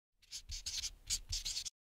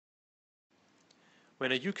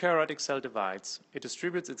When a eukaryotic cell divides, it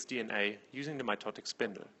distributes its DNA using the mitotic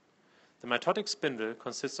spindle. The mitotic spindle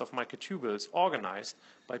consists of microtubules organized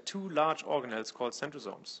by two large organelles called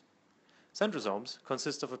centrosomes. Centrosomes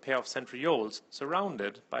consist of a pair of centrioles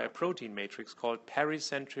surrounded by a protein matrix called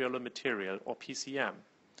pericentriolar material, or PCM.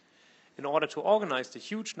 In order to organize the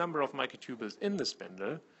huge number of microtubules in the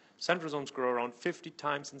spindle, centrosomes grow around 50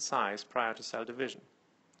 times in size prior to cell division.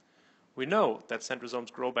 We know that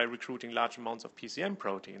centrosomes grow by recruiting large amounts of PCM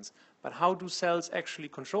proteins, but how do cells actually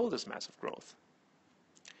control this massive growth?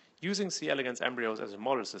 Using C. elegans embryos as a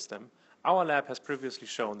model system, our lab has previously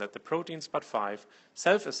shown that the protein SPUT5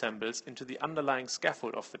 self-assembles into the underlying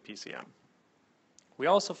scaffold of the PCM. We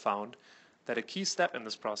also found that a key step in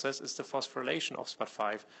this process is the phosphorylation of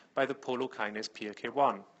SPUT5 by the polokinase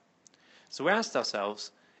PLK1. So we asked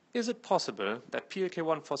ourselves, is it possible that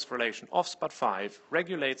PLK1 phosphorylation of SPUT5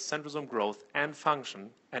 regulates centrosome growth and function,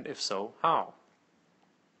 and if so, how?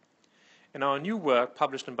 In our new work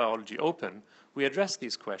published in Biology Open, we address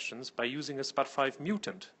these questions by using a SPUT5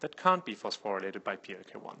 mutant that can't be phosphorylated by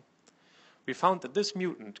PLK1. We found that this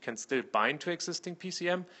mutant can still bind to existing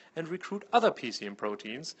PCM and recruit other PCM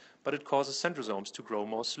proteins, but it causes centrosomes to grow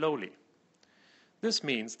more slowly. This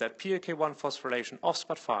means that PLK1 phosphorylation of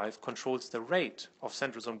SPUT5 controls the rate of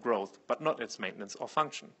centrosome growth, but not its maintenance or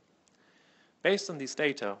function. Based on these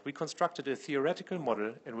data, we constructed a theoretical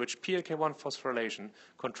model in which PLK1 phosphorylation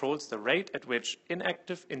controls the rate at which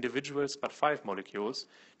inactive individual SPUT5 molecules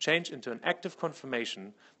change into an active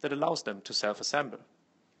conformation that allows them to self-assemble.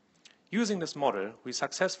 Using this model, we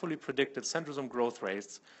successfully predicted centrosome growth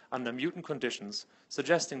rates under mutant conditions,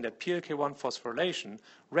 suggesting that PLK1 phosphorylation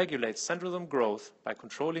regulates centrosome growth by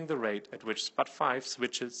controlling the rate at which SPUT5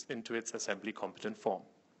 switches into its assembly-competent form.